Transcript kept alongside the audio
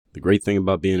The great thing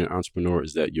about being an entrepreneur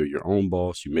is that you're your own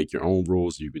boss. You make your own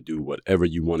rules. You can do whatever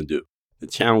you want to do. The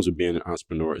challenge of being an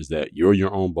entrepreneur is that you're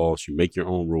your own boss. You make your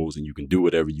own rules and you can do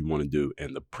whatever you want to do.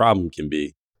 And the problem can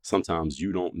be sometimes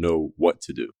you don't know what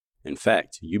to do. In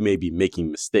fact, you may be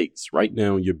making mistakes right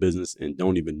now in your business and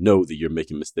don't even know that you're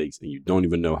making mistakes and you don't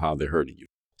even know how they're hurting you.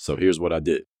 So here's what I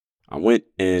did. I went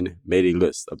and made a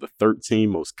list of the 13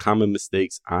 most common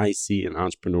mistakes I see in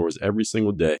entrepreneurs every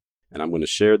single day. And I'm going to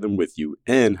share them with you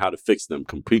and how to fix them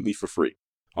completely for free.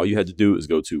 All you had to do is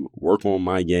go to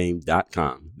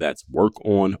workonmygame.com. That's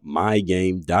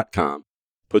workonmygame.com.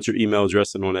 Put your email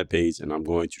address in on that page, and I'm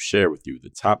going to share with you the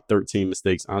top 13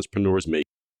 mistakes entrepreneurs make,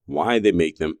 why they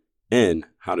make them, and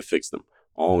how to fix them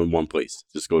all in one place.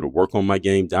 Just go to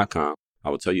workonmygame.com. I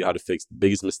will tell you how to fix the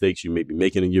biggest mistakes you may be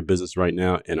making in your business right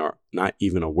now and are not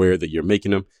even aware that you're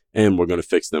making them, and we're going to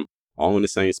fix them all in the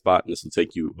same spot, and this will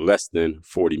take you less than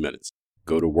 40 minutes.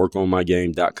 Go to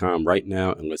workonmygame.com right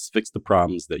now and let's fix the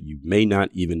problems that you may not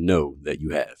even know that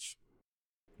you have.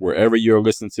 Wherever you're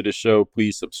listening to the show,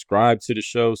 please subscribe to the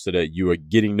show so that you are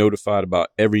getting notified about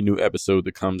every new episode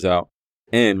that comes out,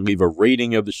 and leave a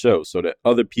rating of the show so that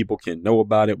other people can know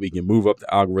about it. We can move up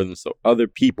the algorithm so other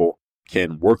people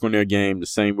can work on their game the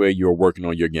same way you're working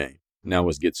on your game. Now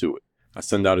let's get to it. I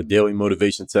send out a daily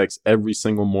motivation text every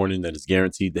single morning that is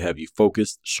guaranteed to have you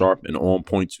focused, sharp, and on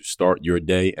point to start your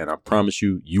day. And I promise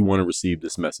you, you want to receive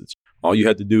this message. All you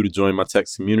have to do to join my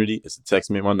text community is to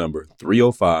text me at my number,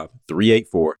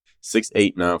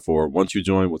 305-384-6894. Once you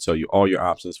join, we'll tell you all your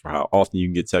options for how often you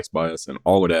can get text by us and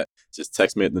all of that. Just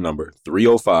text me at the number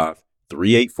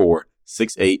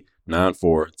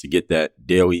 305-384-6894 to get that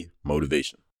daily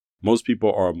motivation. Most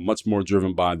people are much more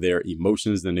driven by their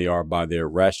emotions than they are by their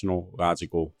rational,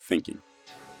 logical thinking.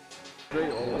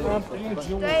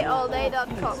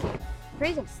 StrayAllDay.com.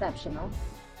 Dre's exceptional.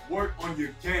 Work on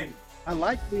your game. I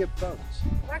like the approach.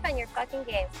 Work on your fucking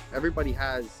game. Everybody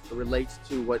relates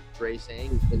to what Dre's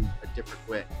saying in a different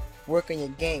way. Work on your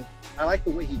game. I like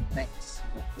the way he thinks.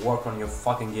 Work on your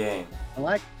fucking game. I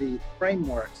like the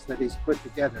frameworks that he's put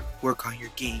together. Work on your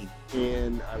game.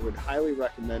 And I would highly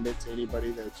recommend it to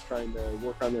anybody that's trying to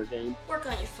work on their game. Work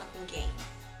on your fucking game.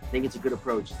 I think it's a good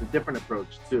approach. It's a different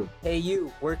approach, too. Hey,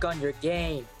 you, work on your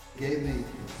game. Gave me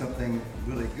something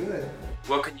really good.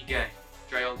 Work on your game.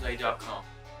 StrayAllDay.com.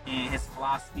 And his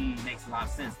philosophy makes a lot of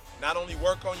sense. Not only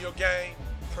work on your game,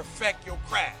 perfect your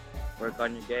craft. Work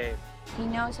on your game. He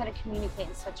knows how to communicate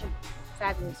in such a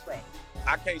fabulous way.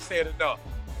 I can't say it enough.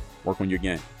 Work on your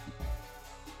game.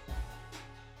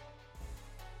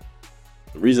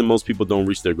 The reason most people don't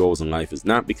reach their goals in life is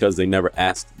not because they never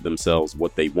ask themselves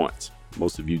what they want.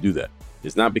 Most of you do that.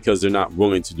 It's not because they're not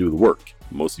willing to do the work.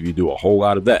 Most of you do a whole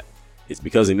lot of that. It's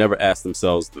because they never ask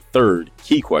themselves the third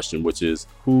key question, which is,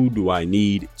 who do I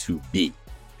need to be?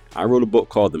 I wrote a book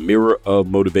called The Mirror of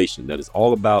Motivation that is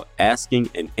all about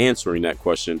asking and answering that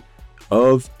question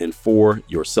of and for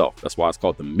yourself. That's why it's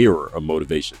called The Mirror of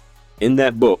Motivation. In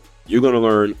that book, you're going to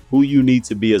learn who you need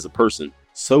to be as a person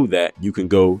so that you can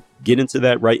go get into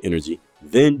that right energy,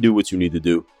 then do what you need to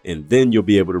do, and then you'll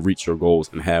be able to reach your goals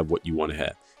and have what you want to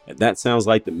have. If that sounds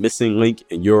like the missing link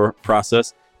in your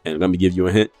process, and let me give you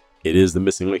a hint, it is the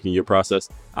missing link in your process,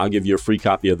 I'll give you a free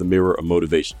copy of The Mirror of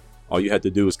Motivation. All you have to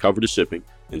do is cover the shipping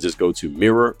and just go to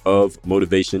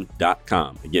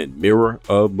mirrorofmotivation.com. Again,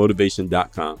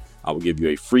 mirrorofmotivation.com. I will give you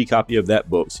a free copy of that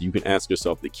book so you can ask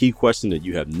yourself the key question that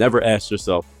you have never asked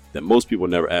yourself, that most people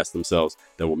never ask themselves,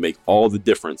 that will make all the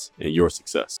difference in your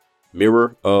success.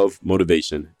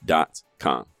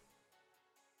 Mirrorofmotivation.com.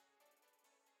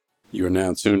 You are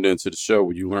now tuned into the show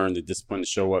where you learn the discipline to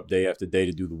show up day after day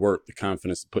to do the work, the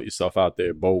confidence to put yourself out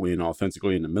there boldly and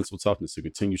authentically, and the mental toughness to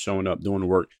continue showing up, doing the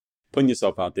work, putting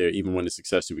yourself out there even when the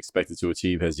success you expected to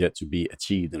achieve has yet to be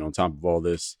achieved. And on top of all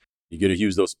this, you get to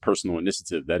use those personal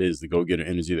initiative. That is the go-getter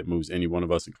energy that moves any one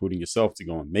of us, including yourself, to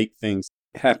go and make things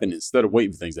happen instead of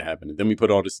waiting for things to happen. And then we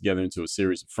put all this together into a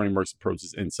series of frameworks,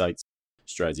 approaches, insights,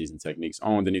 strategies, and techniques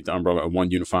all underneath the umbrella of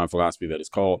one unifying philosophy that is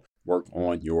called Work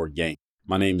on Your Game.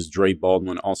 My name is Dre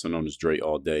Baldwin, also known as Dre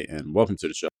All Day, and welcome to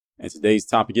the show. And today's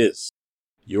topic is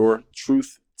your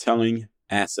truth-telling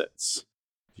assets.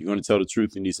 If you're going to tell the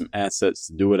truth, you need some assets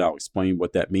to do it. I'll explain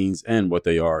what that means and what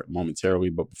they are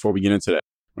momentarily. But before we get into that,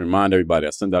 remind everybody,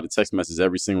 I send out a text message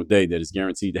every single day that is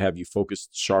guaranteed to have you focused,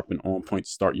 sharp, and on point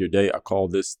to start your day. I call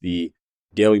this the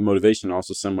daily motivation. I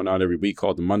also send one out every week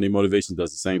called the Monday motivation.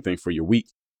 Does the same thing for your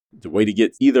week. The way to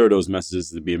get either of those messages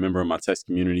is to be a member of my text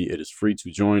community. It is free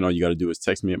to join. All you got to do is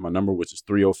text me at my number, which is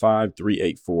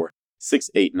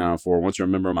 305-384-6894. Once you're a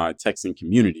member of my texting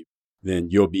community, then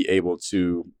you'll be able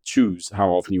to choose how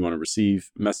often you want to receive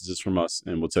messages from us,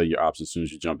 and we'll tell you your options as soon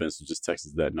as you jump in. So just text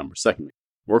us that number. Secondly,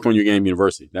 Work on Your Game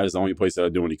University. That is the only place that I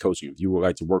do any coaching. If you would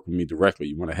like to work with me directly,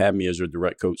 you want to have me as your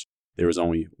direct coach, there is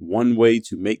only one way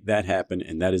to make that happen,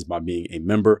 and that is by being a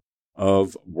member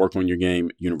of Work on Your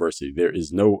Game University. There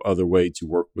is no other way to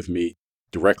work with me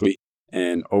directly.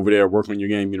 And over there, Work on Your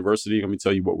Game University, let me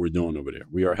tell you what we're doing over there.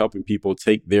 We are helping people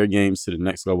take their games to the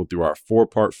next level through our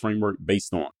 4-part framework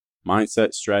based on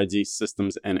mindset, strategy,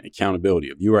 systems, and accountability.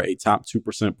 If you are a top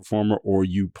 2% performer, or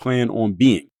you plan on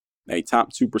being a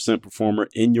top 2% performer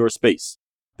in your space,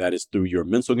 that is through your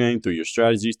mental game, through your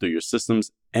strategies, through your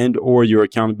systems, and or your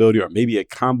accountability, or maybe a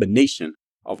combination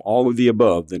of all of the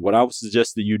above, then what I would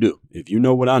suggest that you do, if you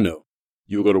know what I know,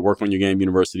 you will go to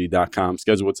workonyourgameuniversity.com,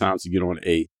 schedule a time to get on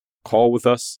a call with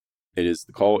us. The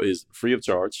call is free of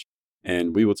charge.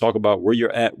 And we will talk about where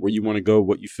you're at, where you want to go,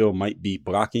 what you feel might be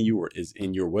blocking you or is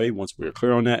in your way. Once we're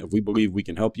clear on that, if we believe we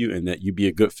can help you and that you'd be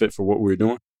a good fit for what we're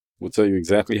doing, we'll tell you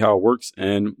exactly how it works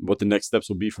and what the next steps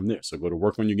will be from there. So go to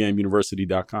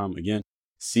workonyourgameuniversity.com. Again,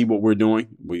 see what we're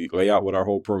doing. We lay out what our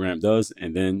whole program does.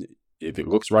 And then if it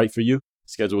looks right for you,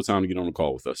 schedule a time to get on a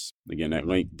call with us. Again, that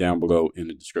link down below in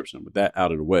the description. With that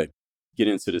out of the way, get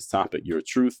into this topic, your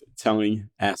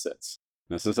truth-telling assets.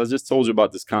 Now, since I just told you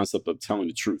about this concept of telling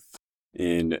the truth,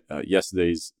 in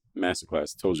yesterday's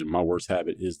masterclass, I told you my worst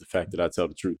habit is the fact that I tell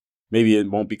the truth. Maybe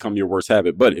it won't become your worst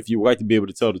habit, but if you would like to be able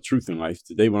to tell the truth in life,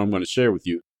 today what I'm going to share with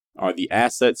you are the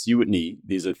assets you would need.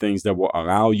 These are things that will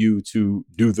allow you to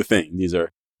do the thing. These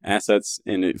are assets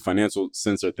in a financial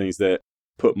sense, are things that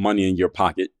put money in your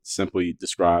pocket, simply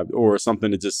described, or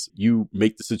something that just you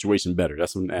make the situation better.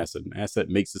 That's what an asset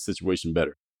makes the situation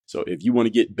better. So if you want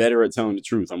to get better at telling the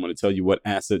truth, I'm going to tell you what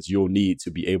assets you'll need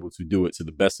to be able to do it to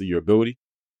the best of your ability.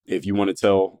 If you want to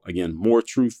tell, again, more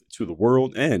truth to the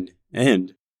world, and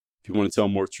if you want to tell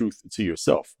more truth to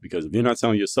yourself, because if you're not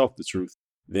telling yourself the truth,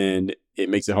 then it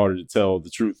makes it harder to tell the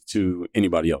truth to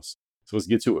anybody else. So let's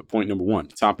get to it. Point number one.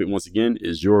 The topic, once again,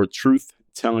 is your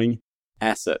truth-telling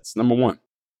assets. Number one,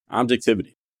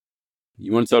 objectivity.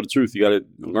 You want to tell the truth, you got to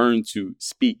learn to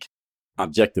speak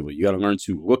objectively. You got to learn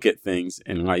to look at things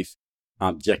in life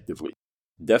objectively.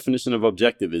 Definition of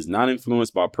objective is not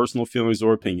influenced by personal feelings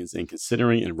or opinions in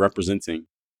considering and representing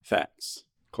facts.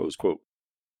 Close quote.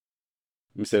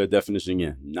 Let me say that definition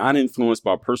again. Not influenced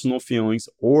by personal feelings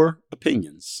or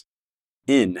opinions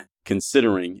in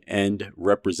considering and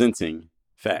representing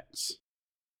facts.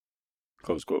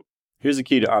 Close quote. Here's the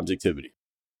key to objectivity.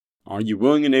 Are you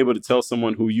willing and able to tell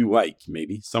someone who you like,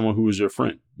 maybe someone who is your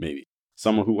friend, maybe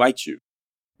someone who likes you,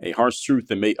 a harsh truth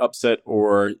that may upset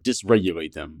or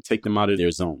dysregulate them, take them out of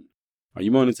their zone? Are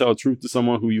you willing to tell the truth to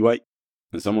someone who you like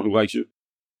and someone who likes you?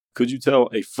 Could you tell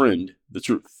a friend the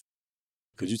truth?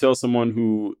 Could you tell someone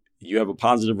who you have a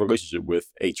positive relationship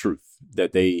with a truth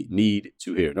that they need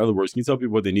to hear? In other words, can you tell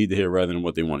people what they need to hear rather than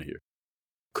what they want to hear?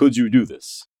 Could you do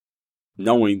this,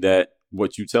 knowing that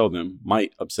what you tell them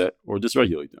might upset or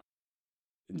dysregulate them?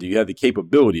 Do you have the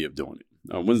capability of doing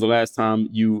it? When's the last time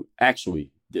you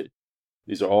actually did it?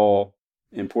 These are all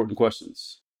important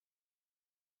questions.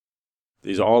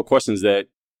 These are all questions that,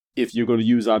 if you're going to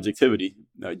use objectivity,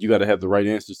 you got to have the right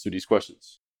answers to these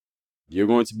questions. You're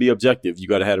going to be objective. You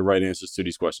got to have the right answers to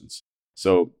these questions.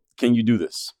 So can you do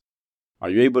this? Are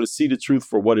you able to see the truth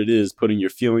for what it is, putting your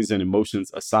feelings and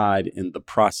emotions aside in the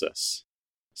process?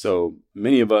 So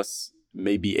many of us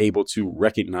may be able to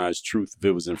recognize truth if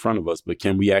it was in front of us, but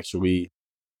can we actually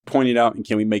point it out, and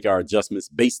can we make our adjustments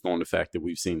based on the fact that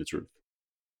we've seen the truth?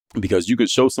 Because you could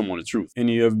show someone the truth.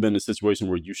 Any of you ever been in a situation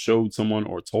where you showed someone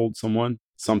or told someone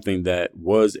something that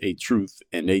was a truth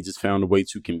and they just found a way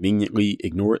to conveniently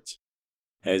ignore it?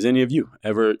 Has any of you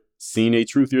ever seen a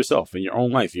truth yourself in your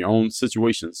own life, your own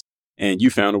situations, and you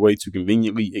found a way to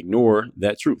conveniently ignore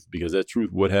that truth because that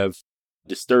truth would have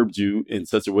disturbed you in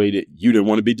such a way that you didn't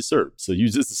want to be disturbed? So you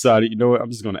just decided, you know what, I'm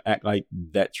just going to act like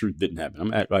that truth didn't happen. I'm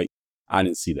going to act like I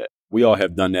didn't see that. We all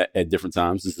have done that at different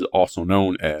times. This is also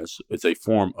known as, it's a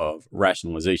form of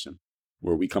rationalization,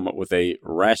 where we come up with a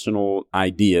rational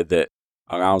idea that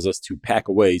allows us to pack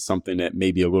away something that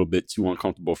may be a little bit too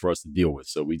uncomfortable for us to deal with.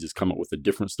 So we just come up with a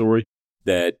different story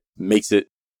that makes it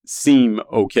seem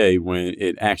okay when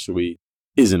it actually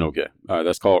isn't okay.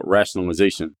 That's called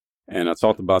rationalization. And I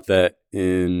talked about that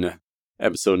in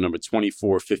episode number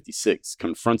 2456,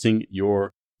 confronting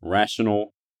your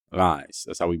rational lies.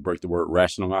 That's how we break the word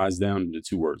rationalize down into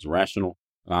two words: rational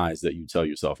lies that you tell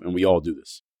yourself. And we all do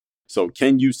this. So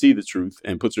can you see the truth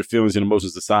and put your feelings and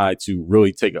emotions aside to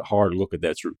really take a hard look at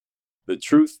that truth? The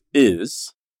truth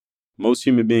is, most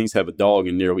human beings have a dog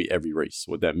in nearly every race.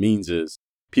 What that means is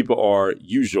people are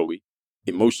usually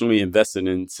emotionally invested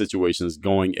in situations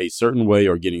going a certain way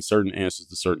or getting certain answers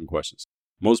to certain questions.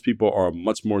 Most people are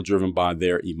much more driven by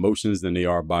their emotions than they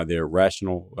are by their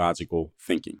rational, logical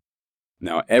thinking.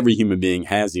 Now, every human being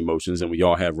has emotions and we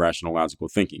all have rational, logical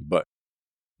thinking, but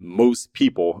most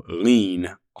people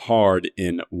lean hard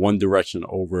in one direction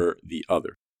over the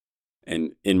other.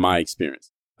 And in my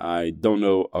experience, I don't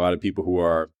know a lot of people who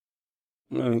are,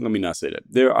 let me not say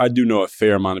that. I do know a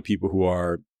fair amount of people who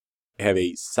have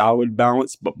a solid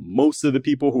balance, but most of the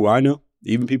people who I know,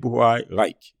 even people who I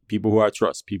like, people who I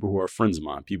trust, people who are friends of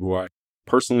mine, people who I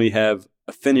personally have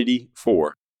affinity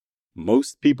for,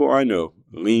 most people I know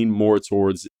lean more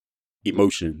towards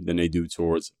emotion than they do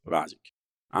towards logic.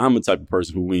 I'm the type of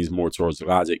person who leans more towards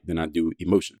logic than I do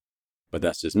emotion. But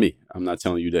that's just me. I'm not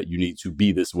telling you that you need to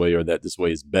be this way or that this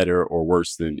way is better or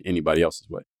worse than anybody else's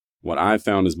way. What I've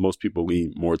found is most people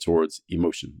lean more towards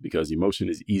emotion because emotion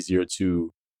is easier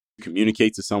to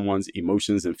communicate to someone's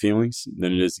emotions and feelings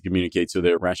than it is to communicate to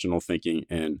their rational thinking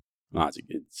and logic.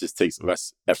 It just takes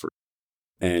less effort.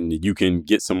 And you can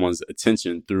get someone's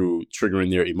attention through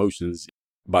triggering their emotions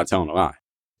by telling a lie.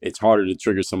 It's harder to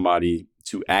trigger somebody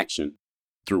to action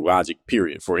through logic,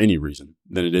 period, for any reason,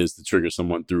 than it is to trigger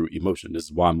someone through emotion. This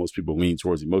is why most people lean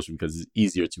towards emotion because it's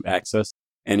easier to access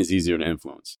and it's easier to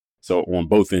influence. So on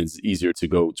both ends, it's easier to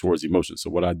go towards emotion. So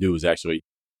what I do is actually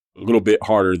a little bit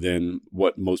harder than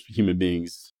what most human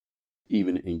beings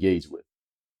even engage with.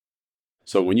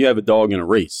 So when you have a dog in a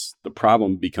race, the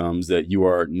problem becomes that you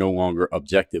are no longer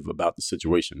objective about the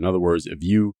situation. In other words, if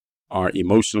you are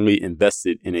emotionally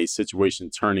invested in a situation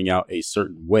turning out a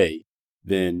certain way,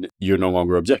 then you're no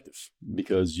longer objective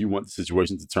because you want the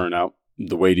situation to turn out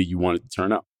the way that you want it to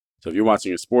turn out. So if you're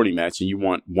watching a sporting match and you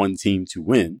want one team to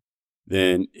win,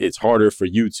 then it's harder for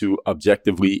you to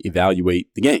objectively evaluate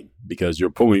the game because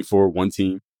you're pulling for one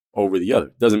team over the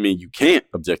other. Doesn't mean you can't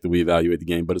objectively evaluate the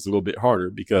game, but it's a little bit harder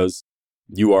because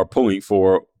you are pulling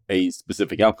for a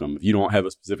specific outcome. If you don't have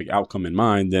a specific outcome in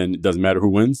mind, then it doesn't matter who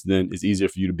wins. Then it's easier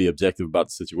for you to be objective about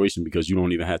the situation because you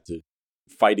don't even have to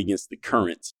fight against the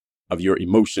current of your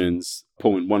emotions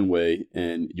pulling one way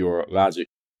and your logic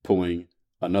pulling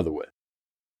another way.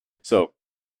 So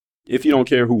if you don't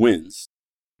care who wins,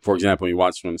 for example, you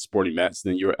watch from a sporting match,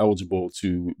 then you're eligible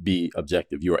to be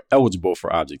objective. You are eligible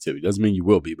for objectivity. Doesn't mean you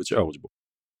will be, but you're eligible.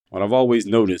 What I've always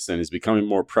noticed, and it's becoming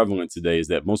more prevalent today, is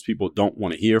that most people don't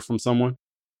want to hear from someone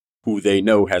who they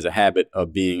know has a habit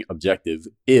of being objective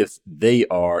if they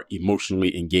are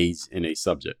emotionally engaged in a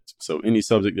subject. So any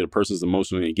subject that a person is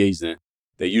emotionally engaged in,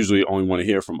 they usually only want to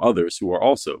hear from others who are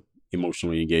also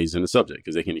emotionally engaged in the subject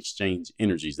because they can exchange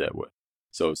energies that way.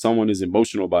 So if someone is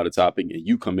emotional about a topic and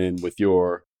you come in with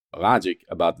your logic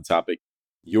about the topic,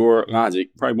 your logic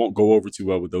probably won't go over too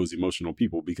well with those emotional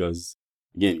people because,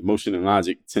 again, emotion and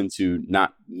logic tend to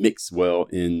not mix well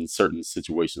in certain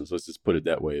situations. Let's just put it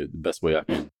that way. The best way I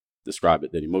can describe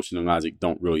it, that emotion and logic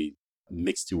don't really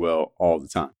mix too well all the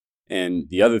time. And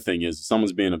the other thing is, if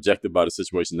someone's being objective about a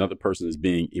situation, another person is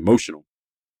being emotional.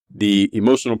 The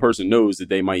emotional person knows that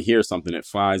they might hear something that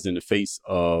flies in the face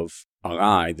of a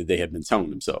lie that they have been telling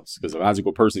themselves, because a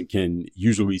logical person can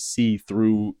usually see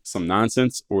through some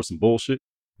nonsense or some bullshit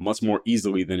much more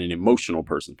easily than an emotional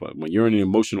person. But when you're in an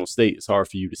emotional state, it's hard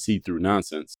for you to see through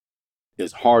nonsense.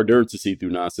 It's harder to see through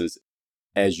nonsense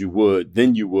than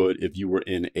you would if you were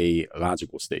in a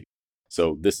logical state.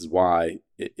 So this is why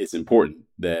it's important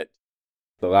that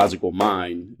the logical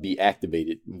mind be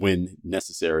activated when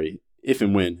necessary, if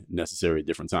and when necessary at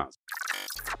different times.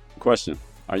 Question: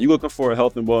 are you looking for a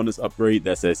health and wellness upgrade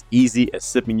that's as easy as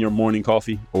sipping your morning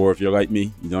coffee? Or if you're like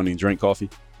me, you don't even drink coffee?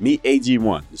 Meet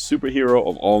AG1, the superhero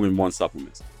of all-in-one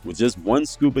supplements. With just one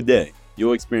scoop a day,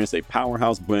 you'll experience a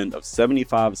powerhouse blend of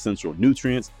 75 essential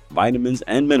nutrients, vitamins,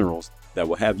 and minerals that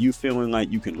will have you feeling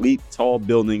like you can leap tall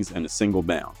buildings in a single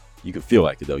bound. You can feel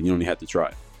like it though, you don't even have to try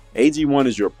it. AG1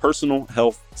 is your personal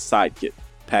health sidekick,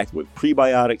 packed with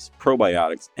prebiotics,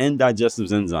 probiotics, and digestive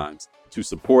enzymes to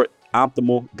support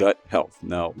optimal gut health.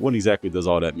 Now, what exactly does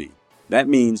all that mean? That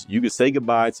means you can say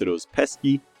goodbye to those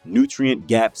pesky nutrient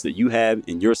gaps that you have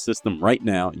in your system right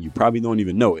now, and you probably don't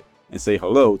even know it, and say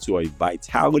hello to a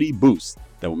vitality boost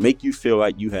that will make you feel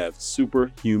like you have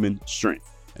superhuman strength.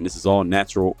 And this is all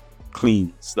natural,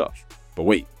 clean stuff. But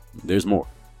wait, there's more.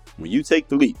 When you take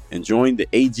the leap and join the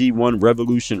AG1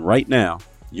 revolution right now,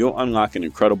 you'll unlock an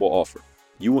incredible offer.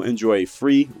 You will enjoy a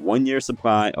free 1-year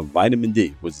supply of vitamin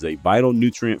D, which is a vital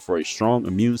nutrient for a strong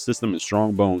immune system and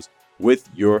strong bones, with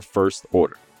your first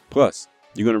order. Plus,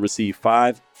 you're going to receive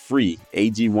 5 free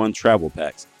AG1 travel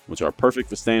packs, which are perfect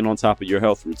for staying on top of your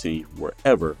health routine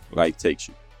wherever life takes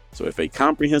you. So if a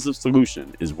comprehensive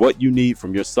solution is what you need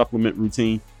from your supplement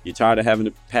routine, you're tired of having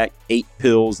to pack 8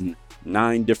 pills and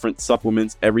 9 different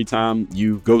supplements every time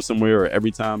you go somewhere, or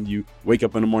every time you wake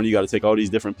up in the morning, you got to take all these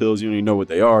different pills. You don't even know what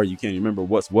they are. You can't remember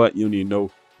what's what. You don't even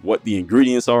know what the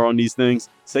ingredients are on these things.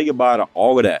 Say goodbye to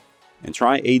all of that and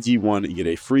try AG1 and get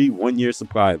a free 1-year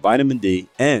supply of vitamin D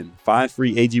and 5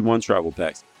 free AG1 travel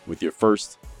packs with your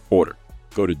first order.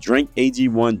 Go to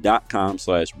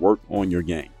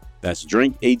drinkag1.com/workonyourgame. That's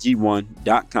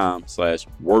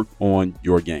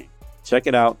drinkag1.com/workonyourgame. Check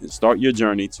it out and start your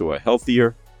journey to a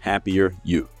healthier, happier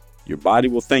you. Your body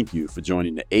will thank you for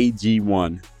joining the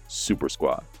AG1 Super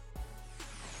Squad.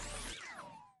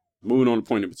 Moving on to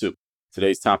point number 2.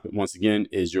 Today's topic, once again,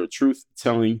 is your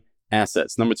truth-telling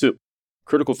assets. Number 2,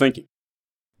 critical thinking.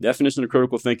 Definition of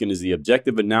critical thinking is the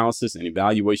objective analysis and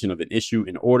evaluation of an issue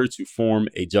in order to form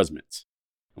a judgment.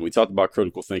 And we talked about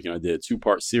critical thinking. I did a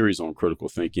 2-part series on critical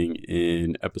thinking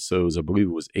in episodes, I believe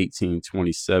it was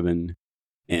 1827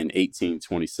 and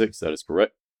 1826. That is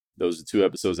correct. Those are 2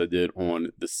 episodes I did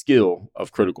on the skill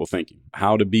of critical thinking,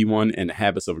 how to be one, and the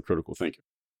habits of a critical thinker.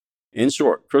 In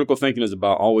short, critical thinking is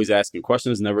about always asking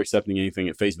questions, never accepting anything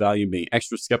at face value, being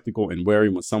extra skeptical and wary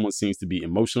when someone seems to be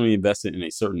emotionally invested in a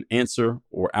certain answer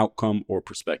or outcome or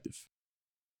perspective.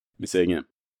 Let me say again.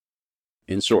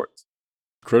 In short,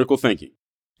 critical thinking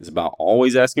is about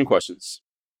always asking questions,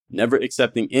 never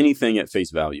accepting anything at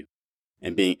face value,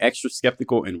 and being extra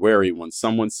skeptical and wary when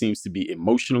someone seems to be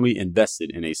emotionally invested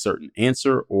in a certain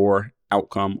answer or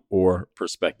outcome or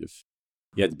perspective.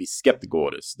 You have to be skeptical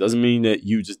of this. Doesn't mean that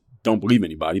you just don't believe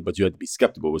anybody, but you have to be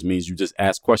skeptical, which means you just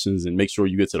ask questions and make sure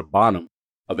you get to the bottom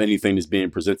of anything that's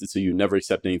being presented to you. Never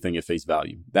accept anything at face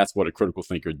value. That's what a critical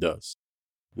thinker does.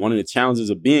 One of the challenges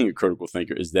of being a critical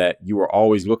thinker is that you are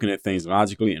always looking at things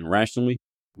logically and rationally,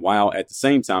 while at the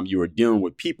same time you are dealing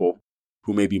with people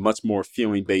who may be much more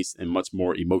feeling-based and much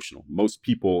more emotional. Most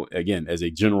people, again, as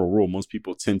a general rule, most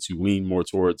people tend to lean more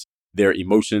towards their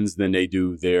emotions than they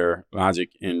do their logic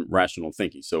and rational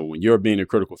thinking. So when you're being a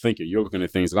critical thinker, you're looking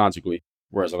at things logically,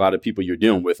 whereas a lot of people you're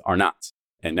dealing with are not.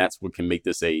 And that's what can make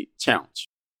this a challenge.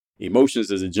 Emotions,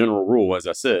 as a general rule, as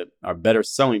I said, are better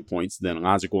selling points than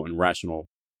logical and rational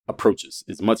approaches.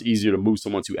 It's much easier to move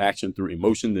someone to action through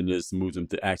emotion than it is to move them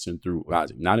to action through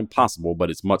logic. Not impossible, but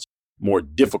it's much more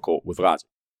difficult with logic,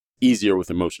 easier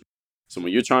with emotion. So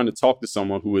when you're trying to talk to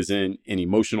someone who is in an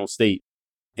emotional state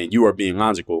and you are being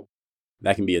logical,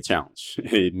 that can be a challenge.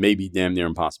 It may be damn near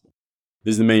impossible.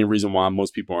 This is the main reason why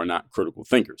most people are not critical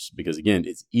thinkers, because again,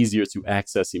 it's easier to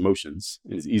access emotions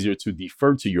and it's easier to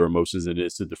defer to your emotions than it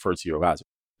is to defer to your logic,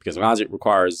 because logic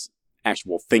requires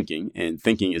actual thinking and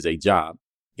thinking is a job.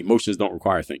 Emotions don't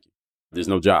require thinking. There's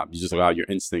no job. You just allow your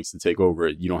instincts to take over.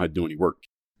 You don't have to do any work.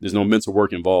 There's no mental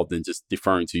work involved in just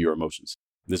deferring to your emotions.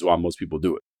 This is why most people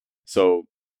do it. So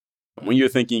when you're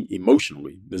thinking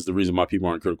emotionally, this is the reason why people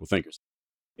aren't critical thinkers.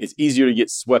 It's easier to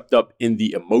get swept up in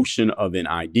the emotion of an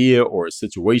idea or a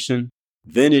situation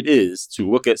than it is to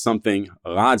look at something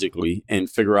logically and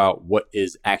figure out what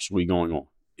is actually going on.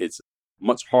 It's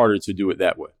much harder to do it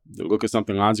that way. To look at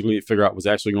something logically and figure out what's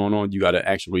actually going on, you got to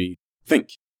actually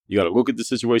think. You got to look at the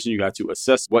situation. You got to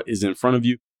assess what is in front of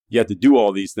you. You have to do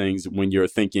all these things when you're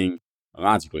thinking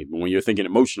logically. But when you're thinking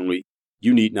emotionally,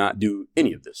 you need not do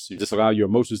any of this. You just allow your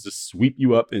emotions to sweep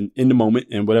you up in the moment,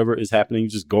 and whatever is happening, you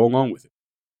just go along with it.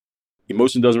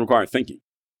 Emotion doesn't require thinking.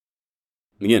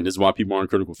 Again, this is why people aren't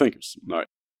critical thinkers. All right.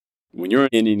 When you're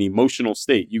in an emotional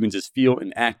state, you can just feel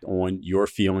and act on your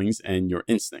feelings and your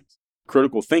instincts.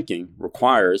 Critical thinking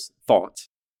requires thought,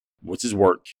 which is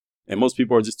work. And most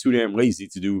people are just too damn lazy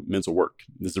to do mental work.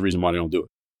 This is the reason why they don't do it.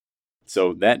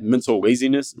 So that mental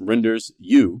laziness renders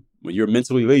you, when you're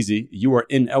mentally lazy, you are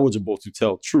ineligible to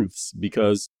tell truths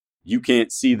because you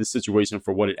can't see the situation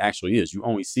for what it actually is. You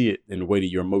only see it in the way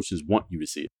that your emotions want you to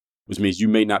see it, which means you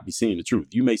may not be seeing the truth.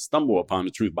 You may stumble upon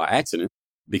the truth by accident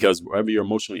because wherever you're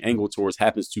emotionally angled towards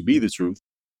happens to be the truth,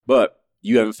 but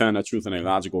you haven't found that truth in a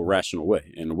logical, rational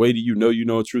way. And the way that you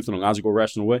know a truth in a logical,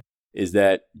 rational way is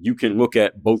that you can look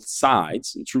at both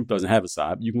sides, and truth doesn't have a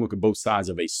side, but you can look at both sides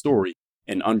of a story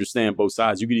and understand both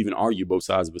sides. You could even argue both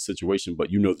sides of a situation,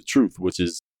 but you know the truth, which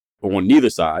is on neither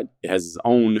side. It has its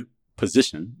own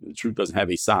position. The truth doesn't have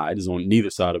a side. It's on neither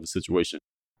side of a situation.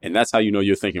 And that's how you know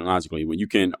you're thinking logically, when you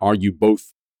can argue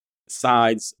both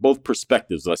sides, both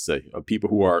perspectives, let's say, of people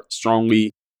who are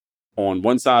strongly on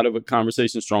one side of a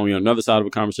conversation, strongly on another side of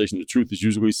a conversation. The truth is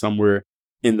usually somewhere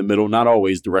in the middle, not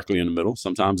always directly in the middle.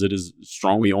 Sometimes it is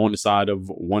strongly on the side of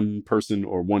one person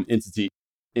or one entity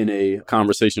in a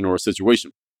conversation or a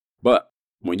situation. But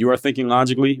when you are thinking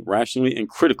logically, rationally, and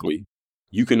critically,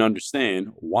 you can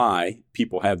understand why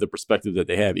people have the perspective that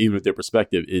they have, even if their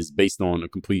perspective is based on a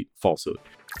complete falsehood.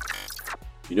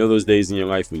 You know those days in your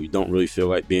life when you don't really feel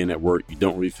like being at work, you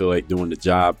don't really feel like doing the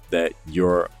job that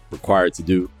you're required to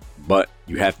do, but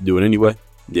you have to do it anyway?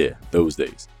 Yeah, those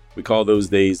days. We call those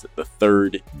days the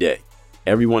third day.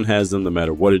 Everyone has them, no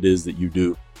matter what it is that you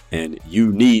do. And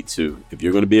you need to, if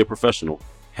you're going to be a professional,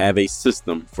 have a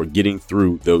system for getting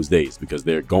through those days because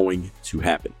they're going to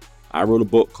happen. I wrote a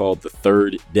book called The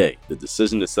Third Day, the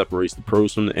decision that separates the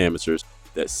pros from the amateurs,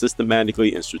 that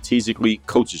systematically and strategically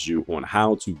coaches you on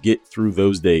how to get through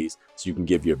those days so you can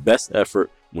give your best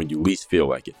effort when you least feel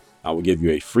like it. I will give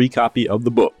you a free copy of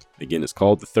the book. Again, it's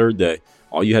called The Third Day.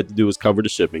 All you have to do is cover the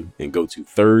shipping and go to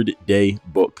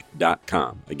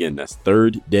ThirdDayBook.com. Again, that's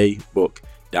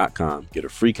ThirdDayBook.com. Get a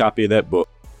free copy of that book,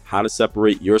 How to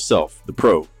Separate Yourself, the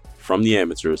Pro, from the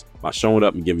Amateurs by showing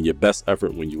up and giving your best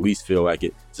effort when you least feel like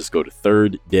it. Just go to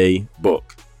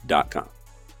ThirdDayBook.com.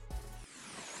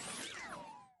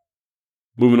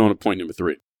 Moving on to point number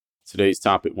 3. Today's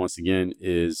topic, once again,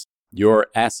 is your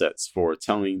assets for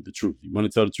telling the truth. You want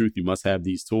to tell the truth, you must have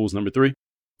these tools. Number 3,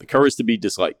 the courage to be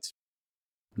disliked.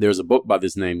 There's a book by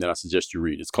this name that I suggest you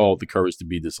read. It's called The Courage to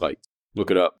Be Disliked.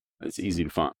 Look it up. It's easy to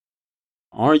find.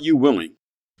 Are you willing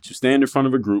to stand in front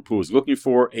of a group who is looking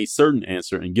for a certain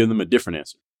answer and give them a different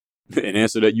answer? An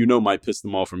answer that you know might piss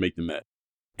them off or make them mad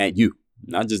at you.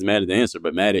 Not just mad at the answer,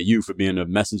 but mad at you for being the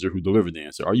messenger who delivered the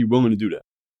answer. Are you willing to do that?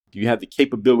 Do you have the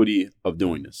capability of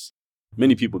doing this?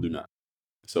 Many people do not.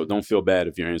 So don't feel bad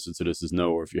if your answer to this is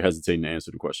no, or if you're hesitating to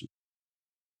answer the question.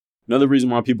 Another reason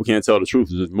why people can't tell the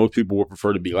truth is that most people would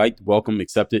prefer to be liked, welcomed,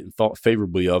 accepted, and thought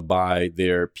favorably of by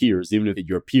their peers, even if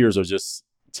your peers are just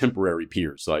temporary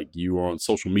peers. Like you are on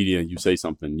social media and you say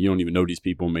something, you don't even know these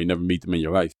people, may never meet them in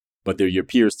your life, but they're your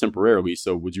peers temporarily.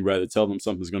 So would you rather tell them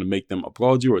something's going to make them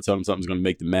applaud you or tell them something's going to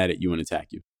make them mad at you and attack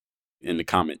you in the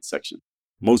comment section?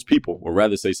 Most people would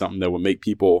rather say something that would make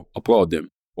people applaud them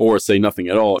or say nothing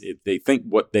at all if they think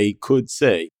what they could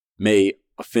say may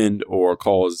offend or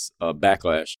cause a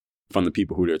backlash from the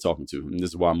people who they're talking to. And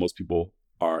this is why most people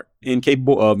are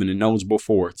incapable of and ineligible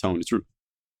for telling the truth,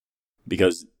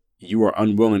 because you are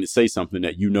unwilling to say something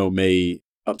that you know may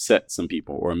upset some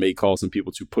people or may cause some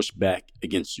people to push back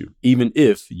against you, even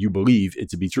if you believe it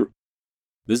to be true.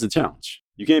 This is a challenge.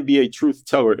 You can't be a truth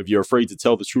teller if you're afraid to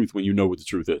tell the truth when you know what the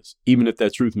truth is, even if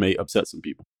that truth may upset some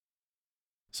people.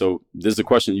 So this is a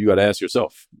question you got to ask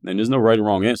yourself. And there's no right or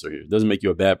wrong answer here. It doesn't make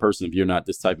you a bad person if you're not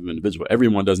this type of individual.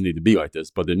 Everyone doesn't need to be like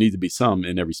this, but there needs to be some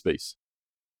in every space.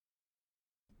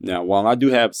 Now, while I do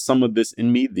have some of this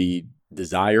in me, the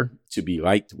desire to be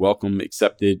liked, welcomed,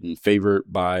 accepted, and favored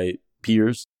by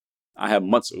peers, I have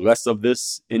much less of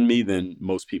this in me than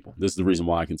most people. This is the reason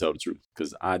why I can tell the truth,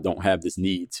 because I don't have this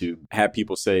need to have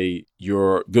people say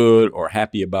you're good or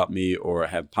happy about me or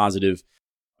have positive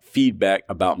feedback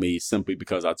about me simply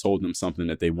because I told them something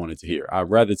that they wanted to hear. I'd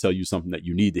rather tell you something that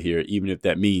you need to hear, even if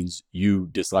that means you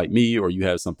dislike me or you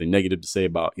have something negative to say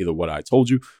about either what I told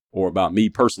you or about me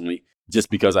personally, just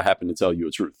because I happen to tell you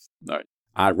a truth. All right.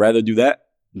 I'd rather do that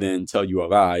than tell you a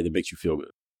lie that makes you feel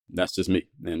good. That's just me.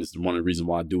 And this is one of the reasons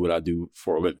why I do what I do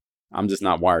for a living. I'm just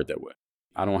not wired that way.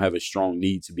 I don't have a strong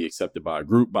need to be accepted by a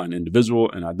group, by an individual,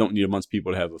 and I don't need a bunch of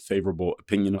people to have a favorable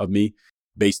opinion of me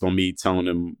based on me telling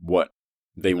them what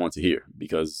they want to hear,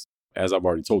 because as I've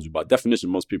already told you, by definition,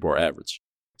 most people are average.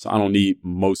 So I don't need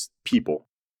most people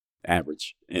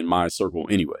average in my circle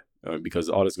anyway, because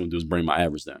all that's going to do is bring my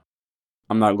average down.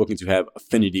 I'm not looking to have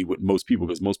affinity with most people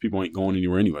because most people ain't going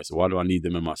anywhere anyway. So why do I need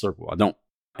them in my circle? I don't.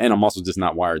 And I'm also just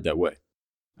not wired that way.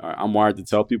 All right, I'm wired to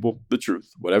tell people the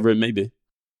truth, whatever it may be.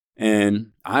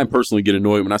 And I personally get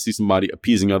annoyed when I see somebody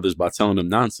appeasing others by telling them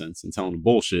nonsense and telling them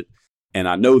bullshit. And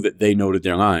I know that they know that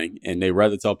they're lying, and they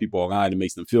rather tell people a lie that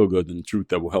makes them feel good than the truth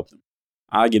that will help them.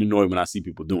 I get annoyed when I see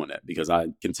people doing that because I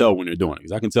can tell when they're doing it.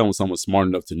 Because I can tell when someone's smart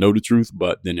enough to know the truth,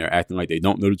 but then they're acting like they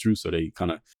don't know the truth. So they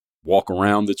kind of walk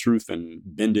around the truth and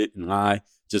bend it and lie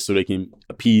just so they can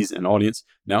appease an audience.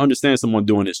 Now, I understand someone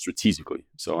doing it strategically.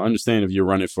 So I understand if you're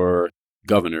running for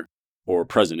governor or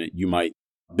president, you might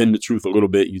bend the truth a little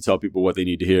bit. You tell people what they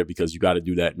need to hear because you got to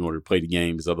do that in order to play the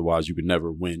game, because otherwise you could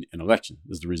never win an election.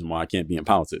 This is the reason why I can't be in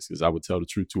politics, because I would tell the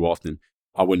truth too often.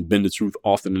 I wouldn't bend the truth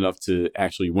often enough to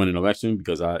actually win an election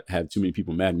because I have too many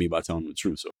people mad at me by telling them the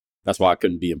truth. So that's why I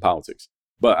couldn't be in politics.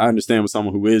 But I understand when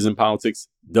someone who is in politics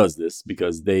does this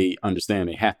because they understand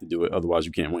they have to do it. Otherwise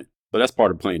you can't win. But that's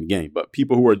part of playing the game. But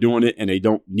people who are doing it and they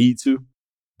don't need to,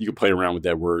 you can play around with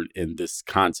that word in this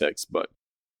context. But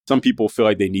Some people feel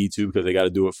like they need to because they got to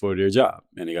do it for their job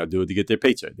and they got to do it to get their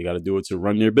paycheck. They got to do it to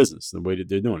run their business the way that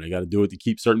they're doing. They got to do it to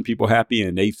keep certain people happy,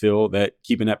 and they feel that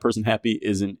keeping that person happy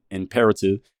isn't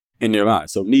imperative in their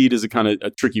lives. So need is a kind of a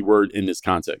tricky word in this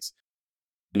context.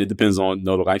 And it depends on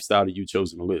the lifestyle that you've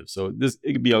chosen to live. So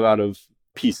it could be a lot of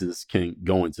pieces can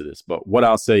go into this. But what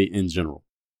I'll say in general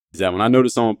is that when I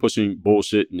notice someone pushing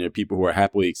bullshit and there are people who are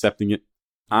happily accepting it,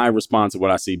 I respond to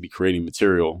what I see by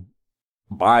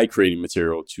creating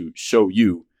material to show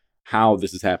you how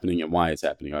this is happening and why it's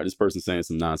happening. All right, this person's saying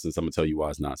some nonsense. I'm going to tell you why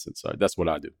it's nonsense. All right, that's what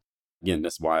I do. Again,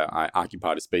 that's why I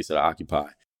occupy the space that I occupy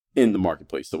in the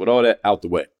marketplace. So with all that out the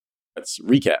way, let's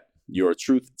recap your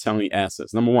truth-telling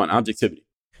assets. Number one, objectivity.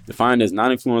 Defined as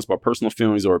not influenced by personal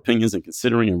feelings or opinions and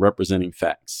considering and representing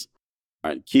facts.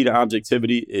 All right, key to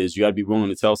objectivity is you got to be willing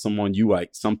to tell someone you like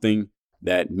something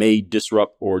that may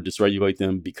disrupt or dysregulate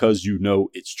them because you know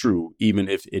it's true, even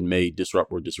if it may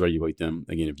disrupt or dysregulate them.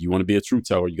 Again, if you want to be a truth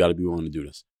teller, you got to be willing to do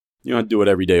this. You don't have to do it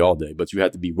every day, all day, but you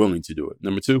have to be willing to do it.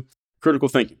 Number two, critical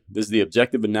thinking. This is the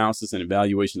objective analysis and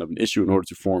evaluation of an issue in order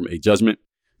to form a judgment.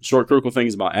 Short, critical thinking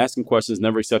is about asking questions,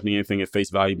 never accepting anything at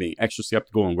face value, being extra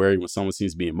skeptical and wary when someone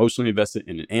seems to be emotionally invested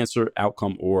in an answer,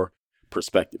 outcome, or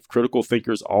perspective. Critical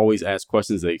thinkers always ask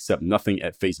questions. They accept nothing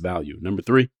at face value. Number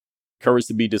three, courage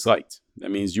to be disliked. That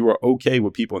means you are okay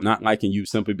with people not liking you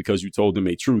simply because you told them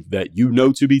a truth that you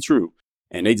know to be true,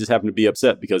 and they just happen to be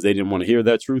upset because they didn't want to hear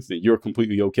that truth, and you're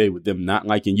completely okay with them not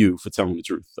liking you for telling the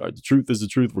truth. The truth is the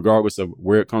truth regardless of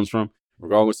where it comes from.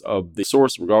 Regardless of the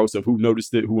source, regardless of who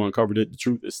noticed it, who uncovered it, the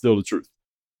truth is still the truth.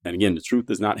 And again, the truth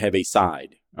does not have a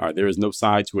side. All right, there is no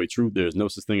side to a truth. There is no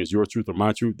such thing as your truth or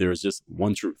my truth. There is just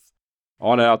one truth.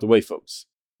 All that out the way, folks.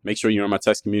 Make sure you're in my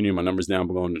text community. My number's down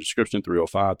below in the description,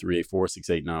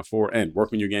 305-384-6894. And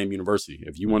Work on Your Game University.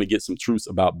 If you want to get some truths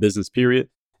about business, period,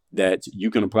 that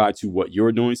you can apply to what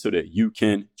you're doing so that you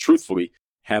can truthfully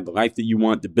have the life that you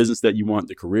want, the business that you want,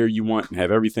 the career you want, and have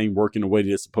everything working the way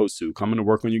that it's supposed to. Come into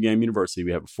Work on Your Game University.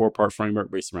 We have a 4-part framework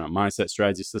based around mindset,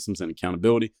 strategy, systems, and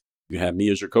accountability. You have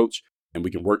me as your coach, and we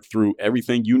can work through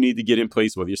everything you need to get in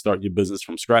place, whether you're starting your business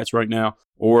from scratch right now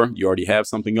or you already have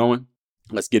something going.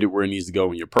 Let's get it where it needs to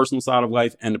go in your personal side of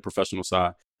life and the professional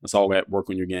side. That's all at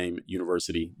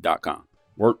workonyourgameuniversity.com.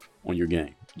 Work on your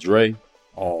game. Dre,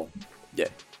 all day.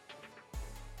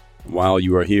 While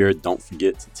you are here, don't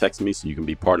forget to text me so you can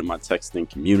be part of my texting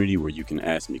community where you can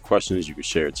ask me questions. You can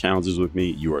share challenges with me.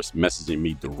 You are messaging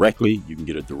me directly. You can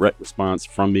get a direct response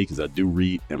from me because I do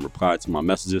read and reply to my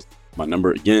messages. My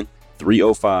number again,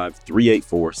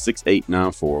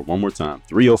 305-384-6894. One more time,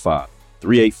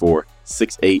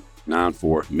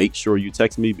 305-384-6894. Make sure you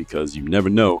text me because you never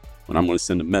know when I'm going to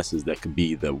send a message that could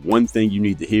be the one thing you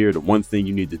need to hear, the one thing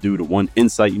you need to do, the one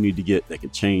insight you need to get that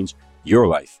could change your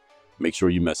life. Make sure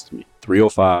you message me,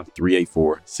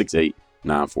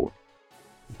 305-384-6894.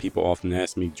 People often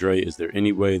ask me, Dre, is there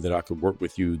any way that I could work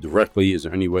with you directly? Is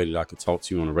there any way that I could talk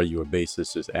to you on a regular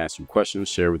basis? Just ask you questions,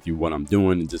 share with you what I'm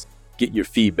doing, and just get your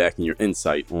feedback and your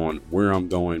insight on where I'm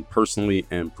going personally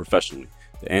and professionally.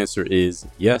 The answer is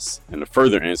yes. And the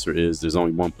further answer is there's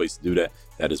only one place to do that.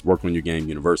 That is Work on Your Game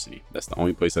University. That's the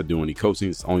only place I do any coaching.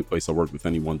 It's the only place I work with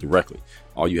anyone directly.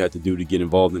 All you have to do to get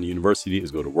involved in the university is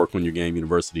go to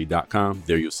workonyourgameuniversity.com.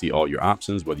 There you'll see all your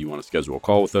options, whether you want to schedule a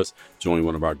call with us, join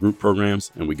one of our group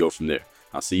programs, and we go from there.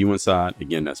 I'll see you inside.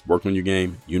 Again, that's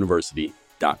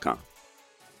workonyourgameuniversity.com.